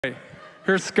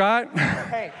Here's Scott.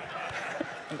 Hey,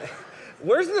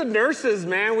 where's the nurses,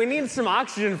 man? We need some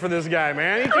oxygen for this guy,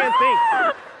 man. He can't think.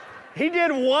 He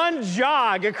did one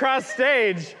jog across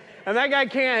stage, and that guy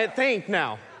can't think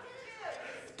now.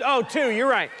 Oh, two, you're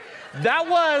right. That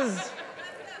was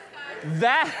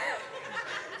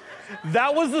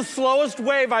the slowest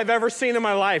wave I've ever seen in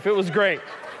my life. It was great.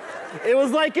 It was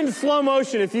like in slow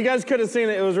motion. If you guys could have seen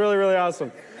it, it was really, really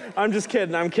awesome. I'm just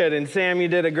kidding, I'm kidding. Sam, you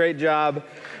did a great job.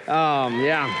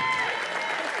 Yeah.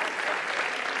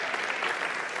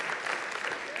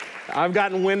 I've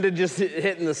gotten winded just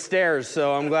hitting the stairs,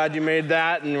 so I'm glad you made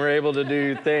that and were able to do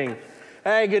your thing.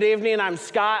 Hey, good evening. I'm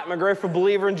Scott. I'm a grateful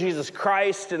believer in Jesus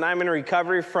Christ, and I'm in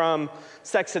recovery from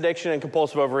sex addiction and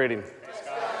compulsive overeating.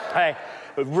 Hey,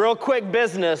 real quick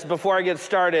business before I get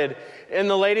started. In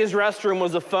the ladies' restroom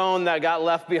was a phone that got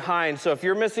left behind. So if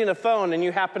you're missing a phone and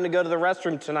you happen to go to the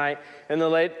restroom tonight,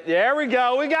 there we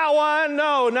go, we got one.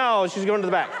 No, she's going to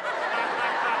the back.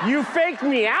 You faked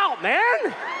me out,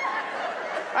 man.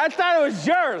 I thought it was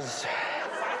yours.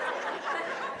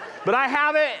 But I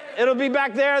have it. It'll be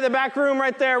back there, the back room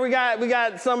right there. We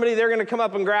got somebody, they're gonna come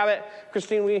up and grab it.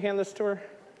 Christine, will you hand this to her?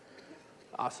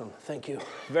 Awesome, thank you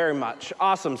very much.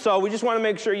 Awesome, so we just wanna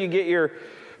make sure you get your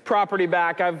property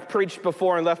back. I've preached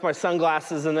before and left my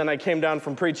sunglasses, and then I came down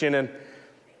from preaching and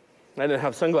I didn't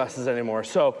have sunglasses anymore.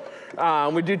 So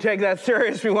we do take that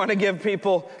serious. We want to give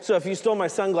people, so if you stole my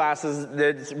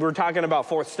sunglasses, we're talking about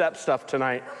fourth step stuff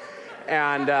tonight.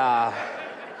 And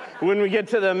when we get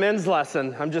to the men's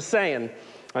lesson, I'm just kidding,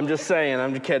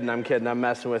 I'm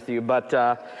messing with you. But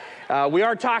we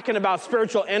are talking about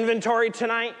spiritual inventory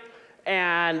tonight.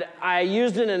 And I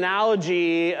used an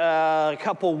analogy a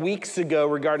couple weeks ago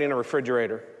regarding a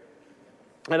refrigerator.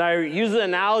 And I used the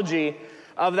analogy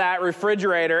of that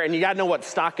refrigerator, and you gotta know what's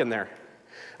stock in there.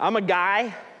 I'm a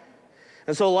guy,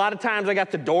 and so a lot of times I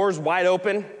got the doors wide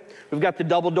open. We've got the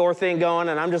double door thing going,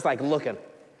 and I'm just like looking.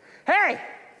 Hey,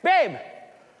 babe,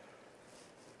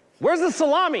 where's the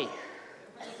salami?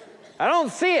 I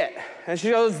don't see it. And she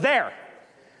goes, there.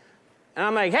 And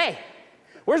I'm like, hey,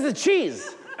 where's the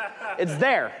cheese? It's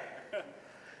there.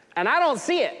 And I don't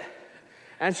see it.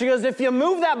 And she goes, if you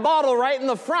move that bottle right in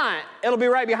the front, it'll be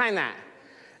right behind that.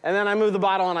 And then I move the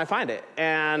bottle and I find it.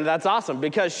 And that's awesome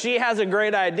because she has a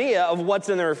great idea of what's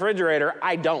in the refrigerator.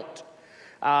 I don't.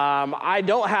 I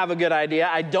don't have a good idea.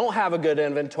 I don't have a good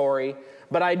inventory.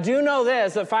 But I do know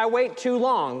this, if I wait too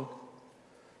long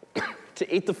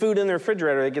to eat the food in the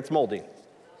refrigerator, it gets moldy.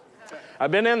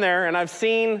 I've been in there and I've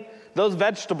seen those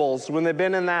vegetables, when they've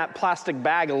been in that plastic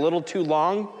bag a little too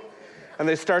long, and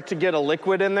they start to get a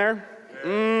liquid in there.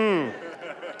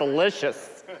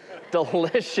 Delicious,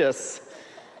 delicious.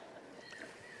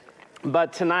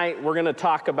 But tonight, we're gonna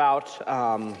talk about,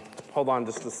 hold on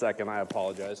just a second, I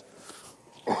apologize.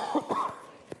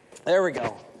 There we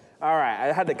go. All right,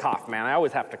 I had to cough, man. I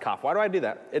always have to cough. Why do I do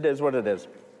that? It is what it is.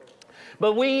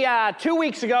 But we, 2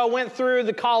 weeks ago, went through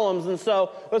the columns, and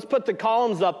so let's put the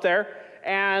columns up there.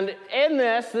 And in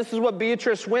this is what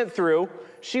Beatrice went through.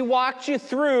 She walked you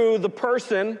through the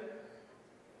person,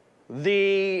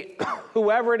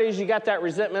 whoever it is you got that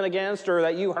resentment against or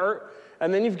that you hurt,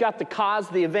 and then you've got the cause,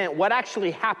 the event, what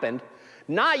actually happened.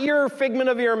 Not your figment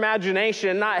of your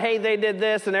imagination, not, hey, they did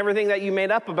this and everything that you made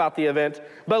up about the event,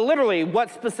 but literally what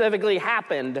specifically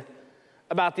happened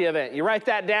about the event. You write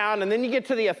that down, and then you get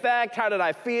to the effect. How did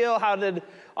I feel? How did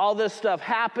all this stuff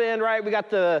happen, right? We got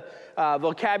the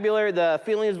vocabulary, the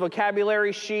feelings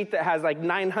vocabulary sheet that has like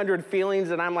 900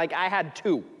 feelings, and I'm like, I had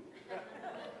 2.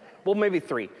 Well, maybe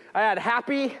 3. I had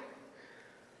happy,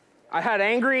 I had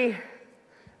angry,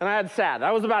 and I had sad.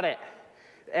 That was about it.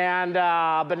 And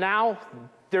but now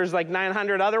there's like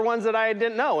 900 other ones that I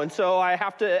didn't know, and so I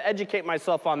have to educate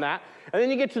myself on that. And then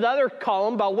you get to the other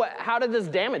column about how did this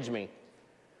damage me?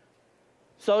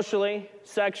 Socially,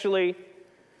 sexually,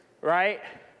 right?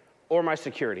 Or my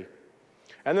security.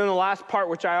 And then the last part,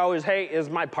 which I always hate, is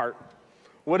my part.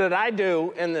 What did I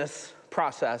do in this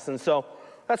process? And so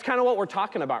that's kind of what we're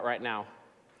talking about right now.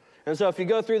 And so if you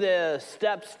go through the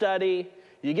step study,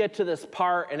 you get to this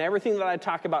part, and everything that I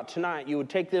talk about tonight, you would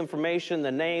take the information,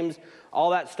 the names, all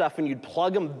that stuff, and you'd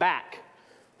plug them back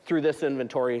through this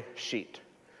inventory sheet.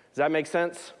 Does that make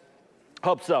sense?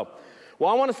 Hope so.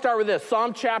 Well, I want to start with this.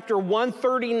 Psalm chapter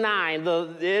 139.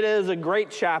 It is a great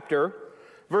chapter.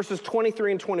 Verses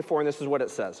 23 and 24, and this is what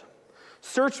it says.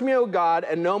 Search me, O God,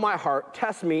 and know my heart.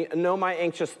 Test me and know my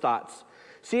anxious thoughts.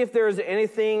 See if there is any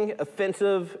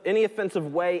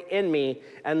offensive way in me,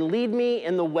 and lead me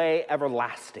in the way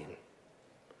everlasting.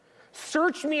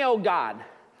 Search me, O God.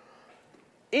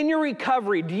 In your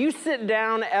recovery, do you sit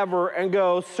down ever and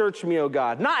go, search me, oh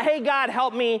God? Not, hey, God,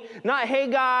 help me. Not, hey,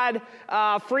 God,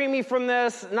 free me from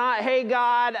this. Not, hey,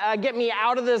 God, get me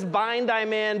out of this bind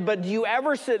I'm in. But do you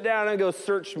ever sit down and go,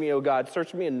 search me, oh God?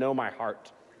 Search me and know my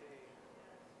heart.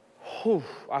 Whew,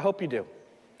 I hope you do.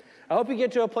 I hope you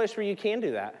get to a place where you can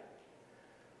do that.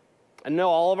 And know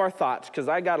all of our thoughts, because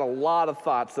I got a lot of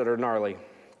thoughts that are gnarly.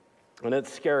 And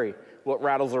it's scary what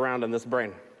rattles around in this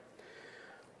brain.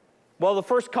 Well, the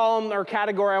first column or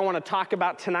category I want to talk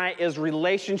about tonight is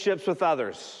relationships with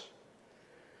others.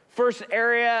 First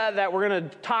area that we're going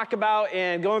to talk about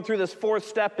in going through this fourth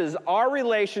step is our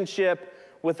relationship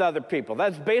with other people.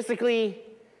 That's basically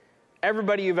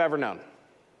everybody you've ever known.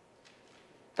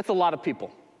 That's a lot of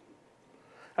people.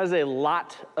 That is a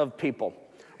lot of people.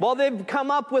 Well, they've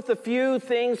come up with a few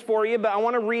things for you, but I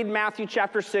want to read Matthew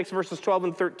chapter 6, verses 12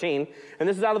 and 13. And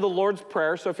this is out of the Lord's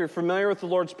Prayer. So if you're familiar with the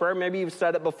Lord's Prayer, maybe you've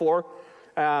said it before.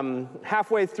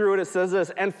 Halfway through it, it says this,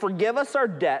 and forgive us our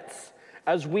debts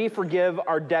as we forgive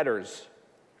our debtors.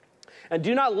 And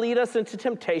do not lead us into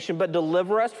temptation, but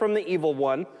deliver us from the evil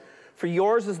one. For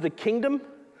yours is the kingdom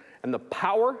and the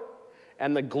power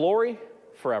and the glory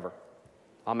forever.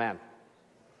 Amen.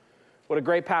 What a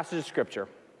great passage of Scripture.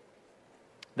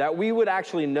 That we would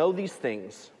actually know these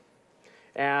things.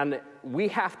 And we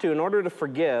have to, in order to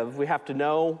forgive, we have to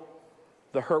know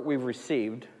the hurt we've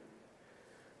received,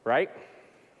 right?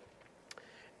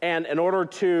 And in order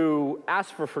to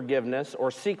ask for forgiveness or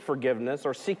seek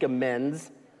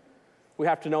amends, we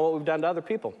have to know what we've done to other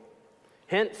people.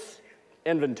 Hence,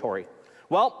 inventory.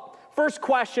 Well, first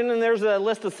question, and there's a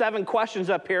list of 7 questions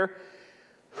up here.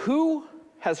 Who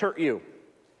has hurt you?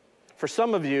 For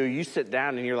some of you, you sit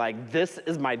down and you're like, this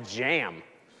is my jam.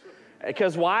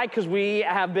 Because why? Because we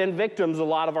have been victims a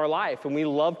lot of our life, and we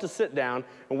love to sit down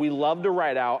and we love to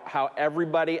write out how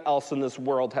everybody else in this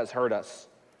world has hurt us.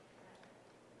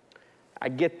 I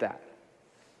get that.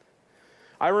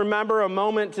 I remember a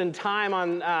moment in time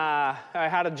I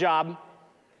had a job,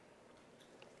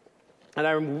 and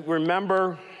I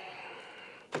remember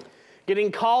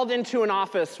getting called into an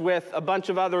office with a bunch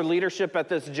of other leadership at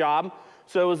this job.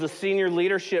 So it was a senior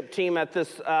leadership team at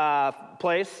this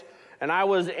place. And I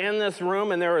was in this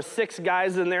room, and there were 6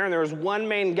 guys in there, and there was one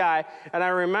main guy. And I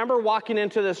remember walking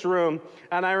into this room,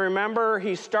 and I remember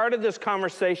he started this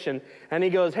conversation, and he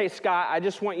goes, hey, Scott, I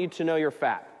just want you to know you're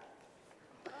fat.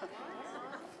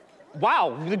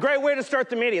 Wow, the great way to start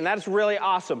the meeting. That's really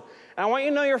awesome. And I want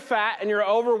you to know you're fat and you're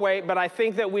overweight, but I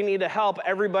think that we need to help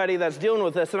everybody that's dealing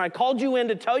with this. And I called you in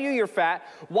to tell you you're fat.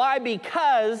 Why?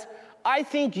 Because I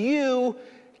think you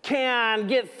can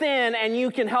get thin and you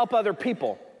can help other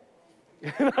people.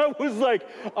 And I was like,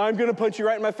 I'm going to punch you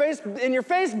right in your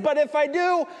face, but if I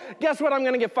do, guess what? I'm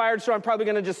going to get fired, so I'm probably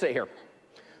going to just sit here.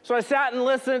 So I sat and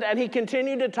listened, and he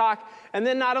continued to talk, and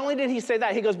then not only did he say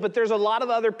that, he goes, but there's a lot of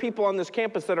other people on this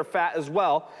campus that are fat as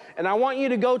well, and I want you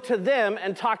to go to them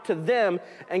and talk to them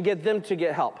and get them to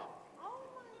get help.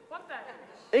 What the heck?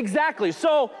 Exactly.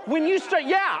 So when you start,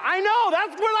 yeah, I know,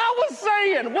 that's what I was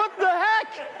saying. What the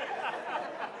heck?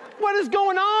 What is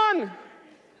going on?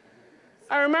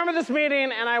 I remember this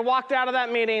meeting, and I walked out of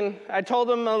that meeting. I told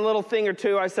them a little thing or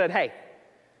two. I said, hey,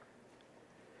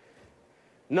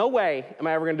 no way am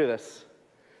I ever going to do this.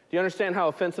 Do you understand how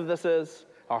offensive this is,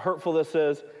 how hurtful this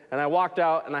is? And I walked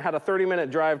out, and I had a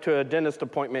 30-minute drive to a dentist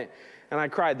appointment, and I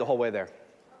cried the whole way there.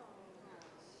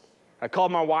 I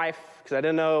called my wife because I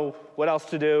didn't know what else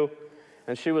to do,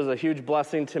 and she was a huge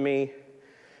blessing to me,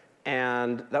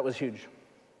 and that was huge.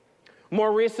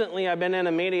 More recently, I've been in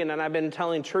a meeting, and I've been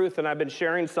telling truth, and I've been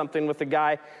sharing something with a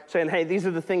guy saying, hey, these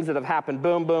are the things that have happened.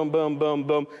 Boom, boom, boom, boom,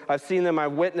 boom. I've seen them.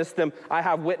 I've witnessed them. I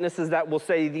have witnesses that will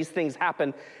say these things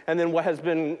happen. And then what has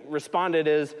been responded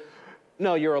is,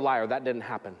 no, you're a liar. That didn't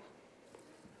happen.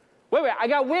 Wait, I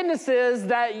got witnesses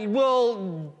that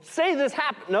will say this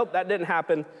happened. Nope, that didn't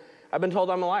happen. I've been told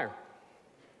I'm a liar.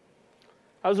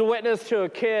 I was a witness to a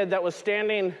kid that was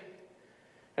standing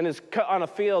on a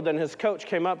field, and his coach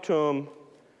came up to him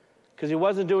because he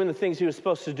wasn't doing the things he was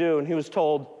supposed to do, and he was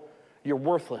told, you're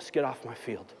worthless, get off my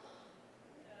field.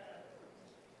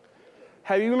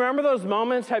 Have you remember those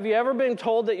moments? Have you ever been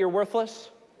told that you're worthless?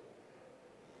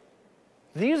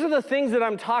 These are the things that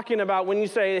I'm talking about when you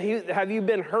say, have you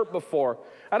been hurt before?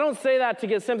 I don't say that to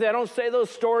get sympathy. I don't say those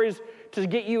stories to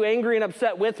get you angry and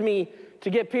upset with me,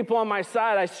 to get people on my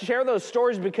side. I share those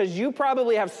stories because you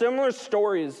probably have similar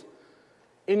stories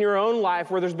in your own life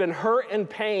where there's been hurt and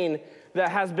pain that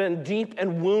has been deep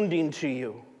and wounding to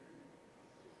you.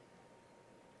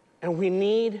 And we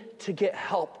need to get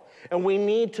help. And we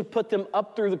need to put them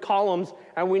up through the columns,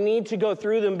 and we need to go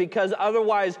through them, because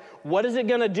otherwise, what is it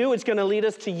going to do? It's going to lead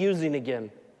us to using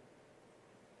again.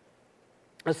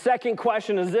 The second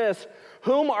question is this: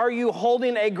 whom are you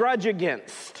holding a grudge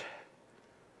against?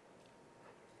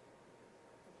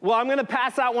 Well, I'm going to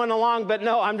pass that one along, but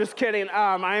no, I'm just kidding.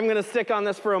 I am going to stick on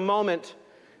this for a moment.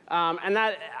 And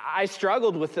that I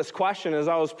struggled with this question as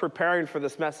I was preparing for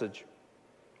this message.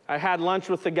 I had lunch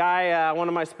with the guy, one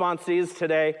of my sponsees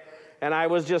today, and I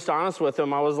was just honest with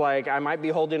him. I was like, I might be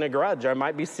holding a grudge. I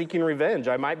might be seeking revenge.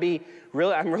 I'm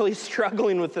really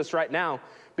struggling with this right now,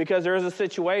 because there is a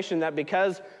situation that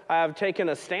because I have taken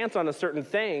a stance on a certain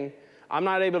thing, I'm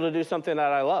not able to do something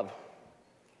that I love.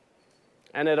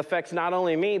 And it affects not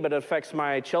only me, but it affects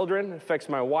my children, it affects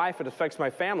my wife, it affects my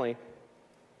family.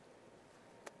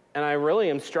 And I really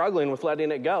am struggling with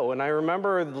letting it go. And I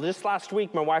remember just last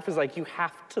week, my wife was like, you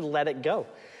have to let it go.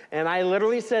 And I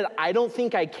literally said, I don't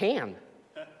think I can.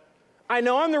 I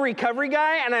know I'm the recovery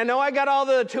guy, and I know I got all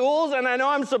the tools, and I know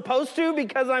I'm supposed to,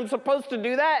 because I'm supposed to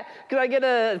do that, because I get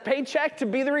a paycheck to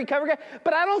be the recovery guy,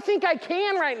 but I don't think I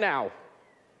can right now.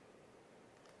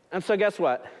 And so guess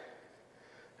what?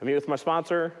 I meet with my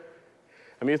sponsor.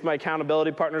 I meet with my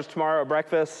accountability partners tomorrow at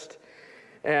breakfast.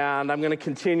 And I'm going to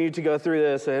continue to go through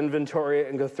this, and inventory it,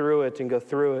 and go through it, and go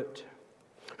through it.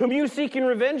 Whom are you seeking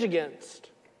revenge against?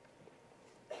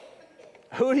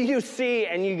 Who do you see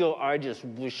and you go, I just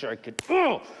wish I could,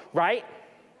 right?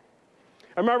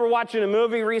 I remember watching a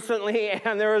movie recently,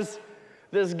 and there was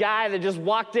this guy that just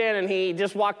walked in, and he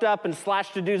just walked up and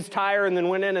slashed a dude's tire and then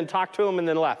went in and talked to him and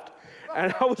then left.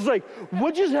 And I was like,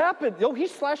 what just happened? Oh, he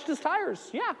slashed his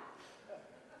tires. Yeah.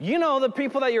 You know, the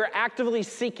people that you're actively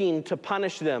seeking to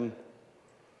punish them,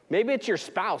 maybe it's your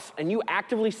spouse, and you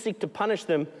actively seek to punish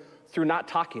them through not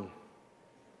talking.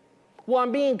 Well,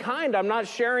 I'm being kind. I'm not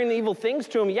sharing evil things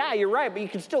to them. Yeah, you're right, but you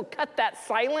can still cut that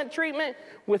silent treatment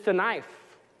with a knife.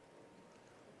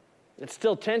 It's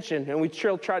still tension, and we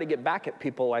still try to get back at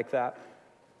people like that.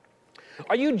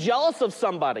 Are you jealous of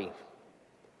somebody?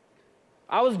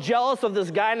 I was jealous of this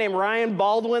guy named Ryan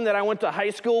Baldwin that I went to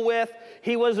high school with.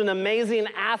 He was an amazing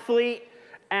athlete,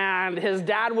 and his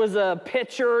dad was a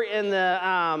pitcher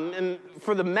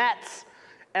for the Mets.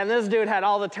 And this dude had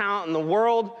all the talent in the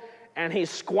world, and he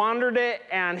squandered it,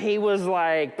 and he was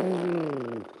like,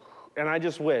 and I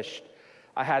just wished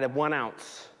I had 1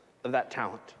 ounce of that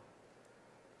talent.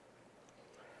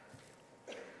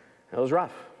 It was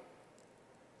rough.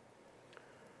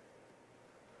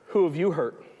 Who have you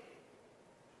hurt?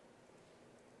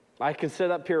 I can sit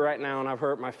up here right now and I've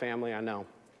hurt my family, I know.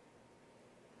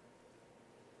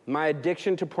 My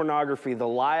addiction to pornography, the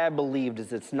lie I believed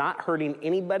is it's not hurting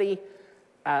anybody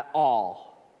at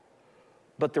all.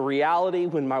 But the reality,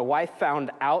 when my wife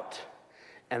found out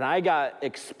and I got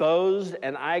exposed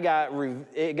and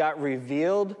it got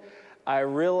revealed, I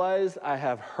realized I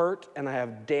have hurt and I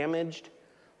have damaged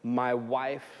my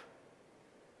wife,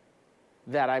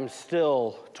 that I'm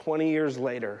still 20 years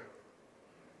later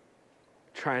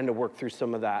trying to work through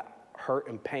some of that hurt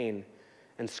and pain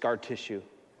and scar tissue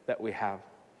that we have.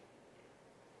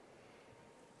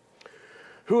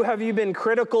 Who have you been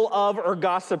critical of or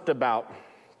gossiped about?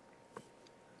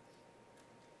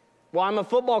 Well, I'm a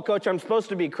football coach. I'm supposed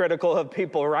to be critical of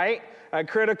people, right? I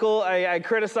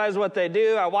criticize what they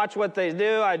do. I watch what they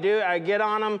do. I get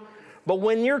on them. But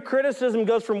when your criticism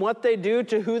goes from what they do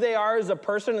to who they are as a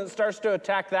person and starts to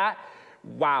attack that,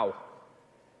 wow.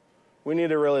 We need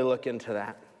to really look into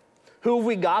that. Who have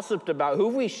we gossiped about? Who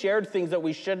have we shared things that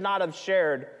we should not have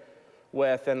shared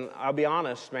with? And I'll be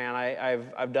honest, man,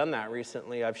 I've done that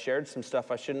recently. I've shared some stuff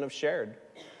I shouldn't have shared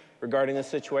regarding the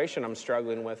situation I'm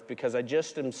struggling with, because I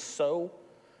just am so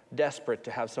desperate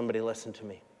to have somebody listen to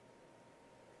me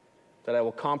that I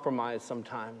will compromise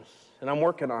sometimes. And I'm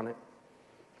working on it.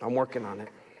 I'm working on it.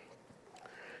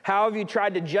 How have you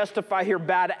tried to justify your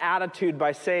bad attitude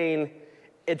by saying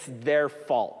it's their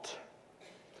fault?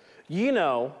 You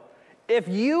know, if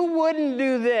you wouldn't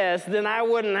do this, then I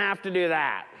wouldn't have to do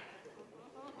that.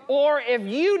 Or if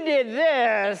you did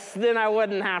this, then I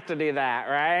wouldn't have to do that,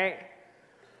 right?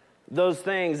 Those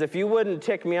things, if you wouldn't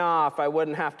tick me off, I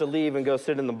wouldn't have to leave and go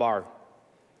sit in the bar.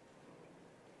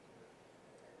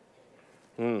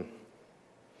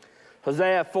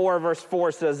 Hosea 4 verse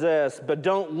 4 says this, but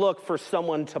don't look for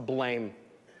someone to blame.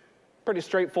 Pretty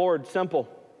straightforward, simple.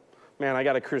 Man, I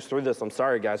got to cruise through this. I'm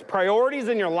sorry, guys. Priorities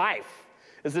in your life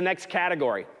is the next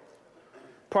category.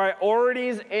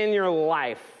 Priorities in your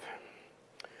life.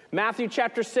 Matthew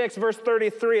chapter 6, verse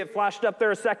 33, it flashed up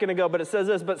there a second ago, but it says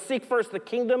this, but seek first the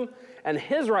kingdom and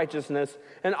his righteousness,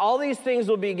 and all these things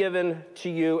will be given to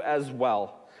you as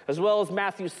well. As well as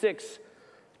Matthew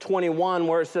 6:21,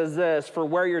 where it says this, for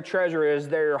where your treasure is,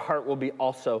 there your heart will be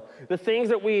also. The things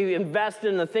that we invest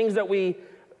in, the things that we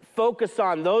focus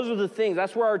on, those are the things,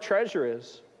 that's where our treasure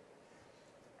is.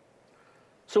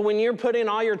 So when you're putting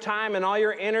all your time and all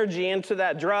your energy into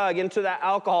that drug, into that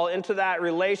alcohol, into that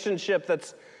relationship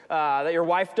that your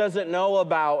wife doesn't know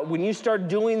about, when you start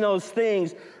doing those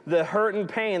things, the hurt and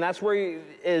pain, that's where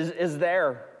is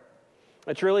there.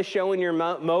 It's really showing your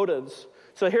motives.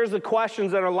 So here's the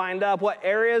questions that are lined up. What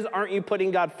areas aren't you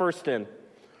putting God first in?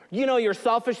 You know, your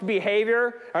selfish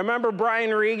behavior. I remember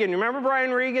Brian Regan. You remember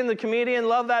Brian Regan, the comedian?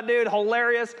 Love that dude,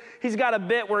 hilarious. He's got a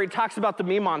bit where he talks about the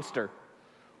me monster,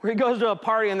 where he goes to a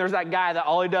party and there's that guy that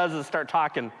all he does is start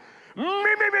talking,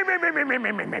 right?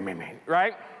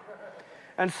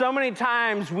 And so many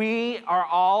times we are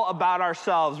all about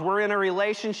ourselves. We're in a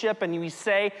relationship and we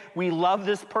say we love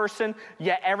this person,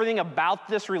 yet everything about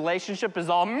this relationship is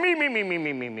all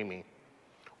me.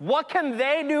 What can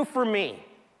they do for me?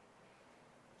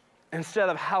 Instead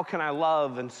of how can I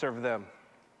love and serve them?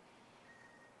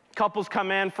 Couples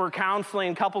come in for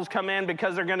counseling. Couples come in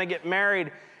because they're going to get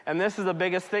married. And this is the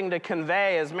biggest thing to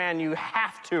convey is, man, you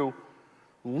have to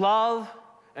love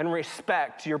and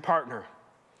respect your partner.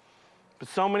 But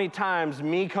so many times,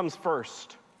 me comes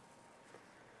first.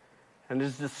 And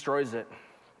this destroys it.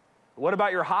 What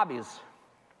about your hobbies?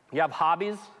 You have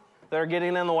hobbies that are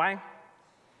getting in the way?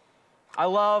 I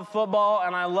love football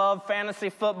and I love fantasy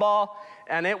football,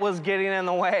 and it was getting in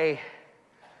the way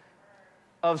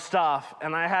of stuff.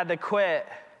 And I had to quit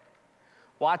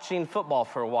watching football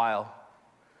for a while.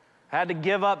 I had to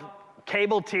give up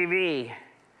cable TV.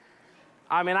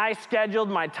 I mean, I scheduled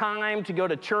my time to go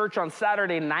to church on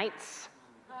Saturday nights.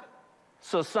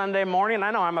 So Sunday morning,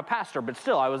 I know I'm a pastor, but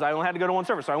still, I only had to go to one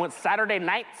service. So I went Saturday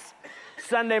nights.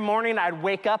 Sunday morning, I'd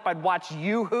wake up, I'd watch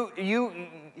Yahoo?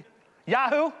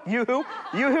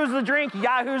 Yahoo's the drink,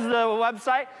 Yahoo's the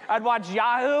website. I'd watch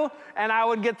Yahoo, and I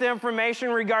would get the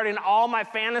information regarding all my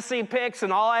fantasy picks,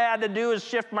 and all I had to do is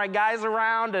shift my guys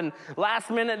around and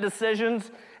last-minute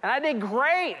decisions. And I did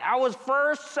great. I was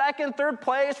first, second, third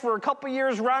place for a couple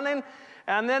years running,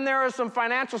 and then there was some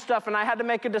financial stuff, and I had to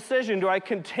make a decision. Do I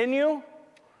continue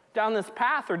down this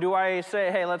path, or do I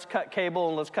say, hey, let's cut cable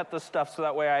and let's cut this stuff so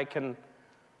that way I can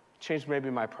change maybe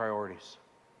my priorities?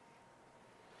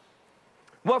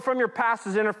 What from your past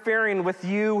is interfering with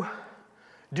you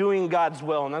doing God's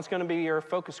will? And that's going to be your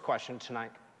focus question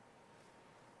tonight.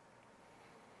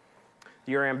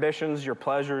 Your ambitions, your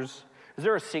pleasures. Is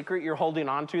there a secret you're holding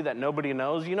on to that nobody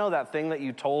knows? You know that thing that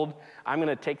you told, I'm going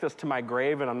to take this to my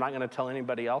grave and I'm not going to tell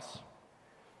anybody else?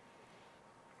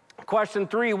 Question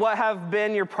 3, what have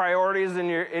been your priorities in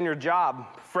your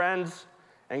job, friends,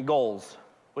 and goals?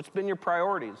 What's been your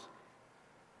priorities?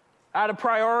 I had a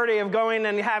priority of going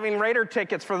and having Raider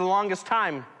tickets for the longest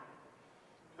time.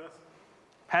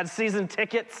 Had season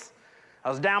tickets. I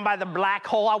was down by the black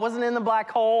hole. I wasn't in the black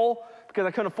hole because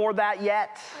I couldn't afford that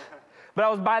yet. But I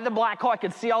was by the black hole. I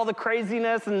could see all the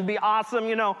craziness and be awesome.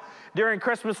 You know, during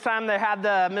Christmas time, they had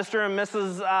the Mr. and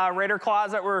Mrs. Raider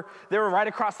claws they were right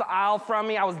across the aisle from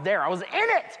me. I was there. I was in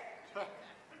it.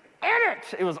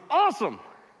 It was awesome.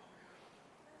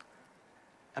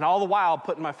 And all the while,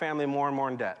 putting my family more and more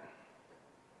in debt.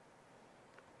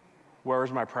 Where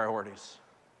was my priorities?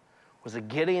 Was it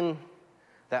getting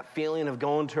that feeling of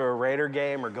going to a Raider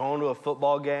game or going to a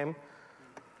football game?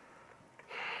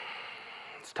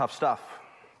 It's tough stuff.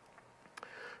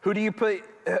 Who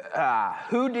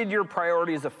did your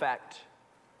priorities affect?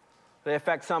 They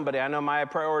affect somebody. I know my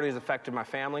priorities affected my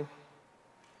family,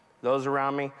 those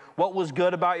around me. What was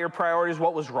good about your priorities?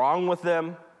 What was wrong with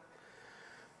them?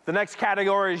 The next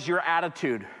category is your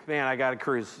attitude. Man, I got to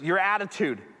cruise. Your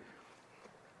attitude.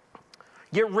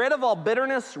 Get rid of all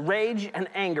bitterness, rage, and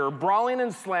anger, brawling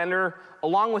and slander,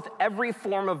 along with every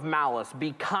form of malice.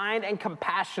 Be kind and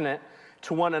compassionate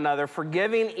to one another,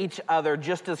 forgiving each other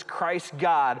just as Christ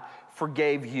God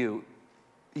forgave you.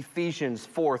 Ephesians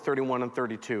 4:31 and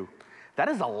 32. That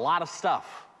is a lot of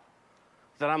stuff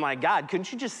that I'm like, God,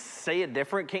 couldn't you just say it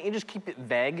different? Can't you just keep it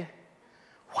vague?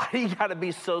 Why do you got to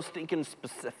be so stinking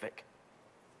specific?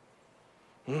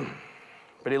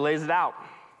 But he lays it out.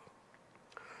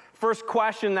 First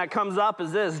question that comes up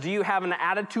is this: do you have an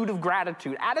attitude of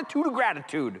gratitude? Attitude of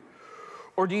gratitude.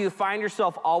 Or do you find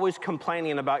yourself always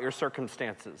complaining about your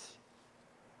circumstances?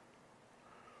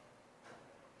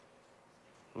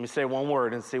 Let me say one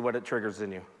word and see what it triggers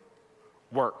in you.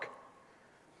 Work.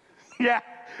 Yeah.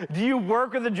 Do you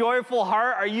work with a joyful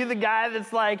heart? Are you the guy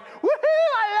that's like, woohoo,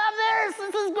 I love this,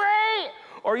 this is great?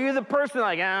 Or are you the person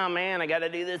like, oh man, I got to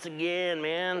do this again,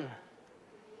 man?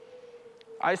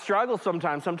 I struggle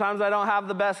sometimes. Sometimes I don't have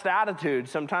the best attitude.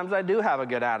 Sometimes I do have a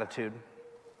good attitude.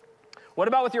 What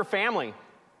about with your family?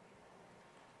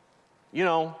 You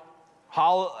know,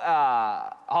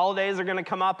 holidays are going to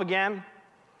come up again.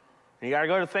 You got to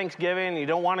go to Thanksgiving. And you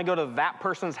don't want to go to that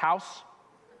person's house,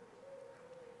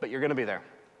 but you're going to be there.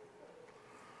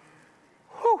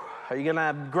 Whew. Are you going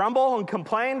to grumble and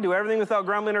complain? Do everything without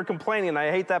grumbling or complaining. I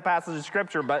hate that passage of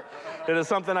scripture, but it is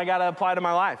something I got to apply to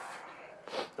my life.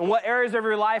 In what areas of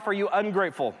your life are you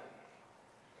ungrateful?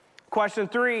 Question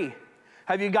 3,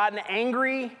 have you gotten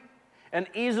angry and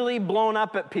easily blown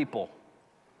up at people?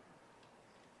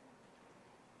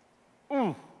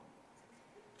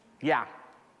 Yeah.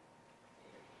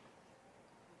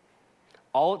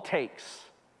 All it takes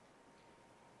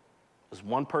is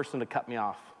one person to cut me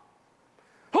off.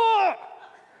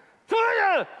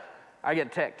 I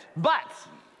get ticked. But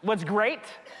what's great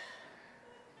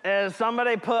is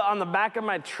somebody put on the back of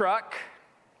my truck,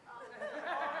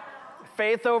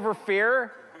 faith over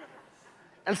fear.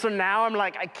 And so now I'm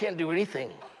like, I can't do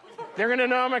anything. They're going to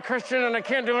know I'm a Christian and I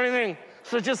can't do anything.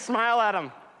 So just smile at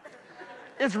them.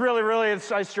 It's really,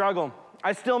 I struggle.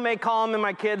 I still may call them in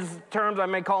my kids' terms. I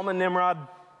may call them a Nimrod.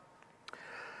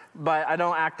 But I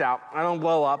don't act out. I don't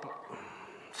blow up.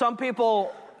 Some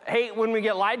people hate when we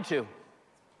get lied to.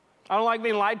 I don't like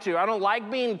being lied to. I don't like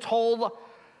being told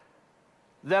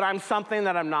that I'm something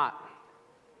that I'm not.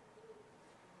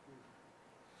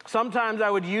 Sometimes I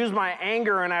would use my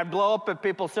anger and I'd blow up at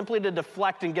people simply to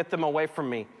deflect and get them away from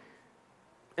me.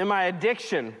 In my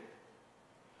addiction,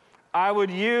 I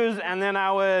would use and then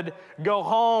I would go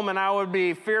home and I would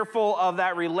be fearful of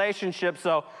that relationship.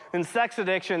 So in sex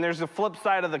addiction, there's a flip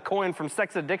side of the coin from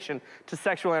sex addiction to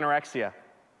sexual anorexia.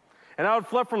 And I would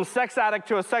flip from sex addict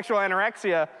to a sexual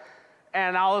anorexia,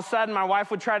 and all of a sudden my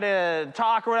wife would try to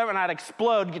talk or whatever, and I'd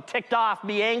explode, get ticked off,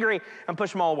 be angry, and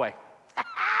push them all away.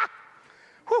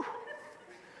 Whew.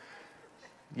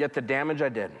 Yet the damage I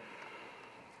did.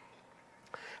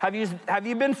 Have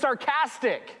you been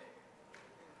sarcastic?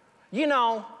 You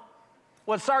know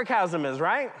what sarcasm is,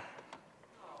 right?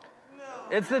 No.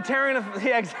 It's the tearing of,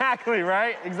 yeah, exactly,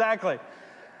 right? Exactly.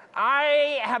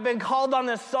 I have been called on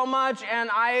this so much, and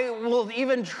I will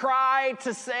even try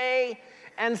to say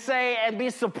and be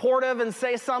supportive and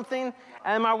say something,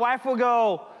 and my wife will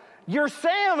go, you're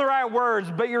saying the right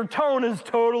words, but your tone is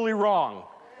totally wrong.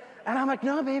 And I'm like,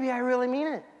 no, baby, I really mean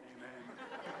it.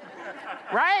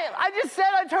 Right? I just said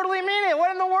I totally mean it.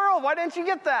 What in the world? Why didn't you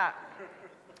get that?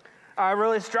 I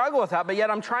really struggle with that, but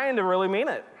yet I'm trying to really mean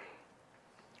it.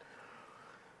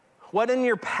 What in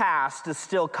your past is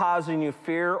still causing you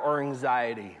fear or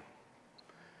anxiety?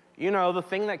 You know, the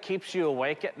thing that keeps you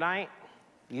awake at night?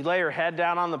 You lay your head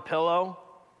down on the pillow,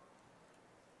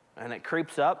 and it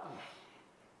creeps up.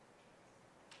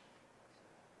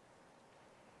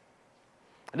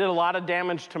 I did a lot of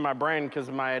damage to my brain because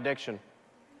of my addiction.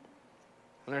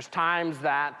 And there's times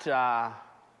that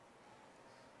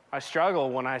I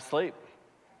struggle when I sleep.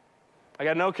 I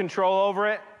got no control over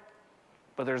it,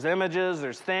 but there's images,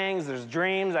 there's things, there's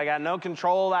dreams. I got no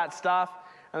control of that stuff.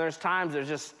 And there's times it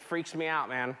just freaks me out,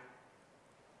 man.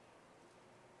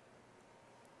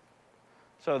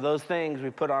 So those things we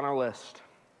put on our list.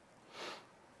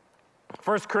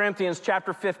 1 Corinthians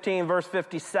chapter 15, verse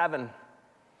 57.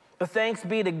 But thanks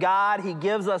be to God, he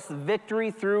gives us the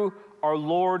victory through our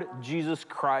Lord Jesus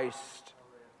Christ.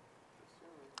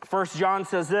 1 John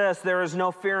says this, there is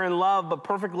no fear in love, but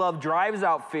perfect love drives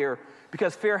out fear,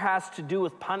 because fear has to do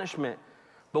with punishment.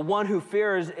 But one who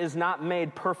fears is not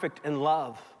made perfect in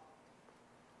love.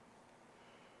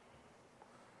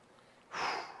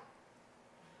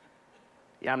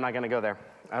 Yeah, I'm not going to go there.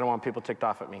 I don't want people ticked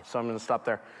off at me, so I'm going to stop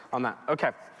there on that.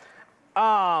 Okay.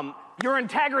 Your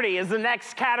integrity is the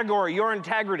next category, your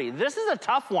integrity. This is a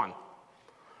tough one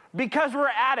because we're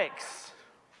addicts.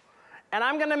 And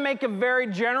I'm going to make a very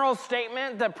general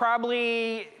statement that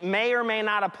probably may or may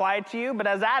not apply to you, but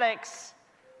as addicts,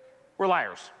 we're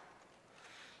liars.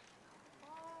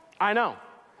 I know.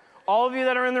 All of you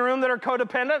that are in the room that are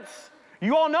codependents,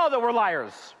 you all know that we're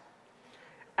liars.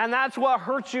 And that's what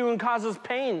hurts you and causes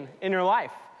pain in your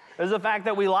life, is the fact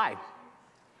that we lie.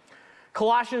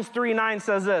 Colossians 3:9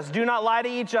 says this, do not lie to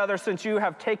each other since you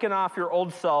have taken off your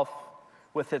old self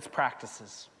with its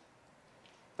practices.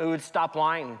 We would stop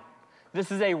lying.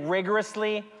 This is a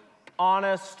rigorously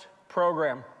honest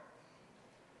program.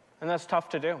 And that's tough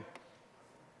to do.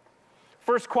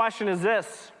 First question is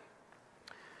this.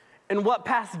 In what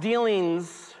past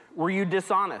dealings were you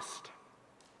dishonest?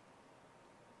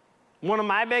 One of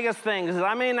my biggest things is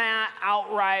I may not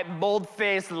outright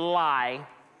bold-faced lie,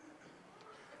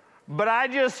 but I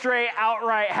just straight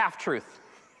outright half-truth.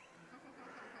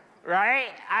 right?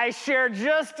 I share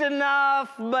just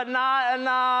enough, but not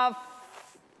enough,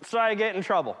 so I get in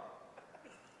trouble,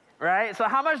 right? So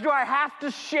how much do I have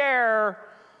to share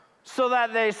so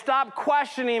that they stop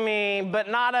questioning me, but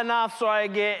not enough so I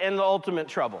get in the ultimate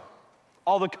trouble?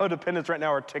 All the codependents right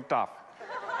now are ticked off.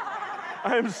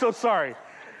 I am so sorry.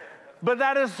 But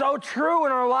that is so true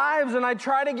in our lives, and I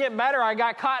try to get better. I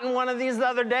got caught in one of these the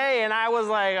other day, and I was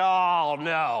like, oh,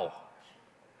 no.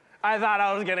 I thought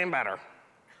I was getting better,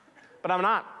 but I'm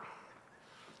not.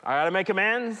 I got to make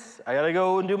amends. I got to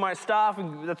go and do my stuff.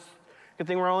 That's a good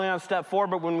thing we're only on step 4,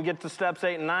 but when we get to steps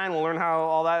 8 and 9, we'll learn how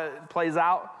all that plays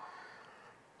out.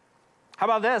 How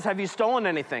about this? Have you stolen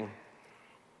anything?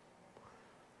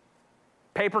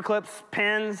 Paper clips,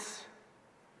 pens,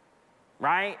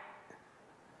 right?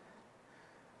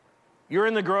 You're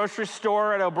in the grocery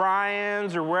store at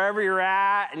O'Brien's or wherever you're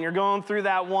at, and you're going through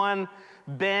that one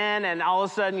bin, and all of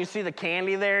a sudden you see the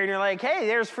candy there, and you're like, hey,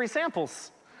 there's free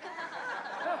samples.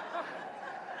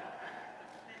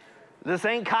 This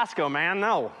ain't Costco, man,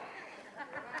 no.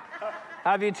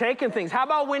 Have you taken things? How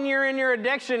about when you're in your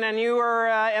addiction and you were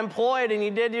employed and you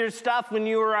did your stuff when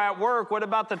you were at work? What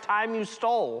about the time you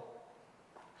stole?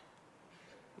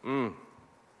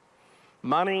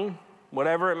 Money,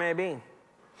 whatever it may be.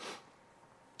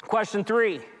 Question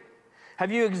 3,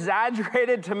 have you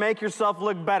exaggerated to make yourself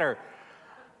look better?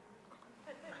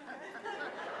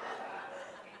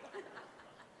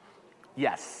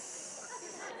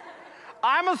 Yes.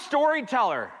 I'm a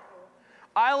storyteller.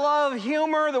 I love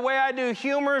humor. The way I do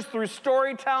humor is through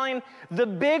storytelling. The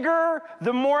bigger,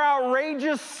 the more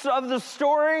outrageous of the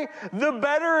story, the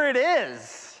better it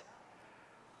is.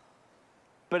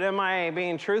 But am I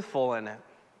being truthful in it?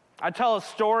 I tell a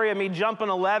story of me jumping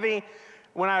a levee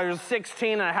when I was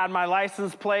 16, and I had my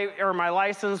license plate or my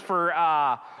license for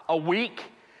a week,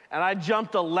 and I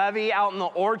jumped a levee out in the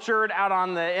orchard, out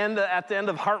on the end at the end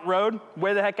of Hart Road,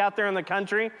 way the heck out there in the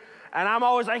country. And I'm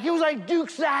always like, he was like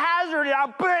Dukes of Hazzard. And I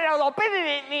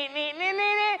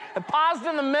paused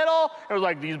in the middle. It was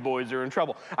like, these boys are in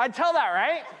trouble. I tell that,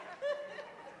 right?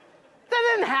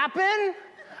 That didn't happen.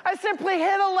 I simply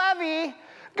hit a levee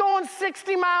going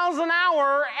 60 miles an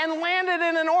hour and landed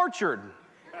in an orchard.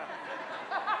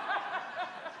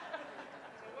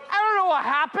 I don't know what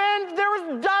happened. There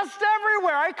was dust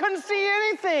everywhere. I couldn't see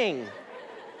anything.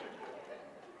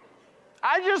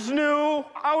 I just knew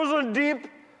I was in deep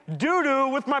doo-doo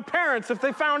with my parents if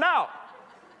they found out.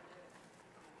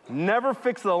 Never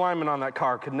fixed the alignment on that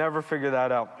car. Could never figure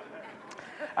that out.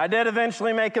 I did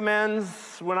eventually make amends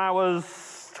when I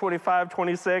was 25,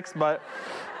 26, but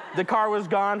the car was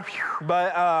gone.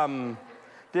 But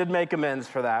did make amends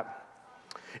for that.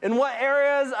 In what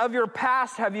areas of your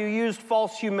past have you used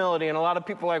false humility? And a lot of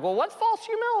people are like, well, what's false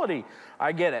humility?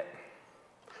 I get it.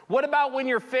 What about when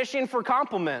you're fishing for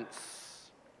compliments?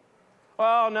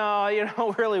 Oh, no,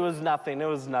 it really was nothing. It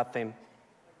was nothing.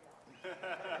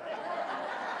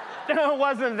 It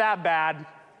wasn't that bad.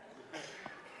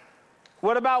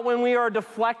 What about when we are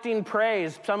deflecting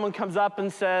praise? Someone comes up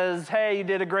and says, hey, you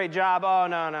did a great job. Oh,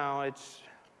 no, it's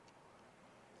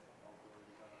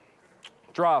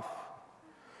rough.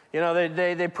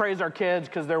 They praise our kids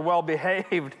because they're well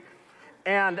behaved,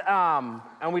 and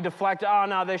we deflect. Oh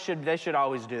no, they should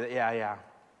always do that. Yeah,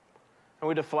 and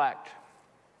we deflect.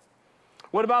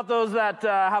 What about those that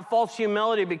have false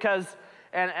humility because,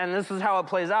 and this is how it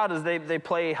plays out, is they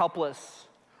play helpless.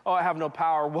 Oh, I have no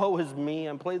power. Woe is me.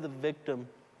 I play the victim.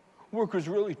 Work is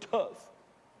really tough.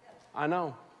 I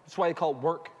know. That's why they call it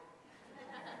work.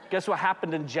 Guess what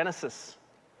happened in Genesis?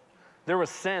 There was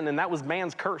sin, and that was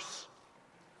man's curse.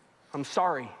 I'm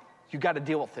sorry, you got to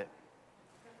deal with it.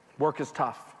 Work is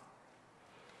tough.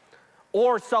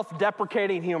 Or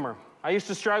self-deprecating humor. I used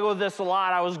to struggle with this a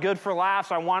lot. I was good for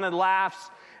laughs. I wanted laughs.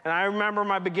 And I remember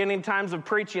my beginning times of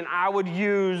preaching, I would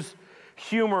use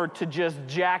humor to just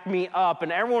jack me up.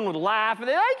 And everyone would laugh. And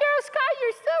they're like, oh, Scott,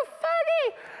 you're so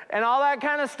funny. And all that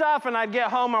kind of stuff. And I'd get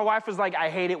home. My wife was like, I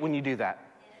hate it when you do that.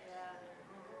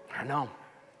 Yeah. I know.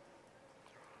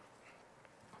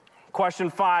 Question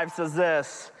 5 says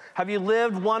this. Have you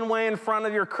lived one way in front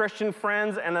of your Christian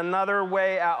friends and another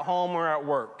way at home or at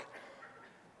work?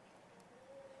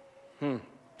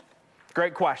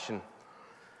 Great question.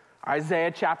 Isaiah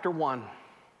chapter 1,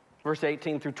 verse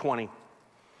 18 through 20.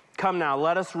 Come now,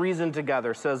 let us reason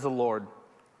together, says the Lord.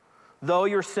 Though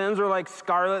your sins are like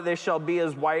scarlet, they shall be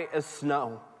as white as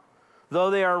snow.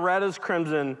 Though they are red as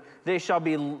crimson, they shall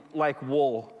be like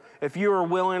wool. If you are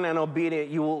willing and obedient,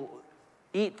 you will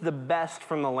eat the best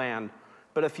from the land.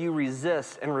 But if you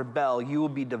resist and rebel, you will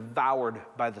be devoured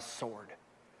by the sword.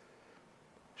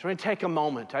 So I'm going to take a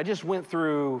moment. I just went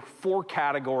through 4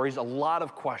 categories, a lot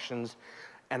of questions,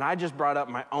 and I just brought up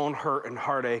my own hurt and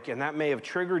heartache, and that may have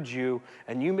triggered you,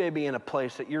 and you may be in a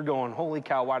place that you're going, holy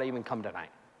cow, why'd I even come tonight?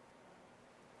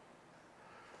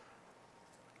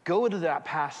 Go to that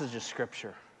passage of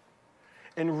Scripture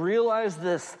and realize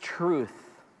this truth,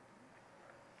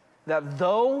 that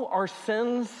though our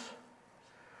sins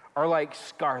are like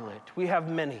scarlet, we have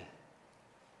many,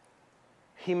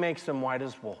 He makes them white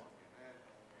as wool.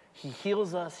 He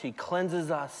heals us, He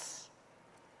cleanses us,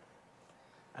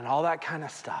 and all that kind of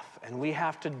stuff. And we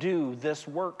have to do this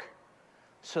work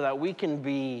so that we can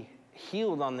be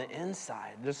healed on the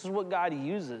inside. This is what God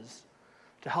uses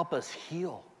to help us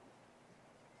heal.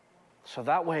 So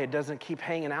that way it doesn't keep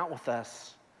hanging out with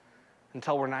us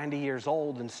until we're 90 years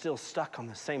old and still stuck on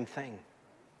the same thing.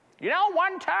 You know,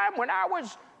 one time when I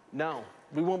was... No,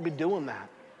 we won't be doing that.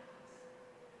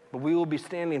 But we will be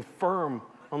standing firm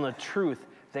on the truth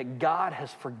that God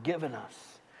has forgiven us.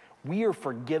 We are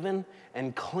forgiven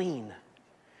and clean.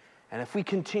 And if we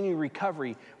continue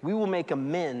recovery, we will make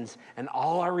amends, and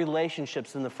all our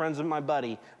relationships and the friends of my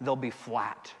buddy, they'll be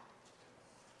flat.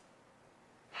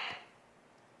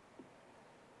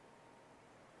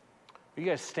 You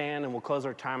guys stand, and we'll close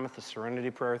our time with the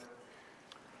serenity prayer.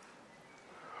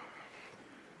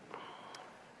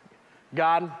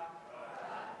 God,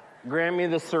 grant me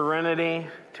the serenity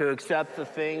to accept the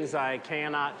things I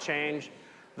cannot change,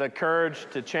 the courage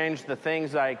to change the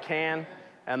things I can,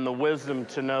 and the wisdom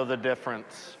to know the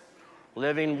difference.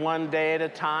 Living one day at a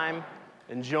time,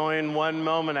 enjoying one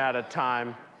moment at a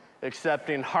time,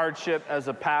 accepting hardship as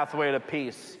a pathway to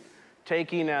peace,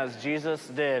 taking as Jesus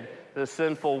did the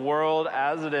sinful world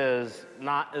as it is,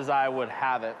 not as I would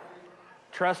have it,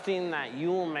 trusting that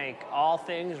you will make all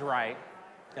things right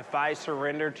if I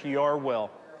surrender to your will,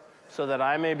 so that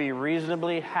I may be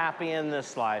reasonably happy in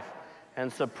this life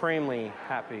and supremely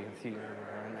happy with you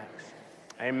in the next.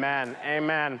 Amen,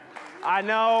 amen. I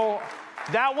know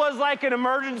that was like an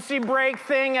emergency break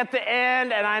thing at the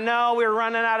end, and I know we're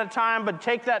running out of time, but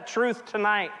take that truth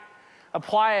tonight.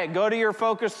 Apply it. Go to your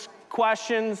focus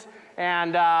questions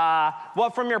and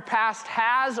what from your past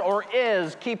has or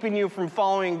is keeping you from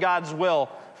following God's will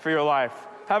for your life.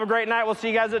 Have a great night. We'll see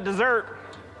you guys at dessert.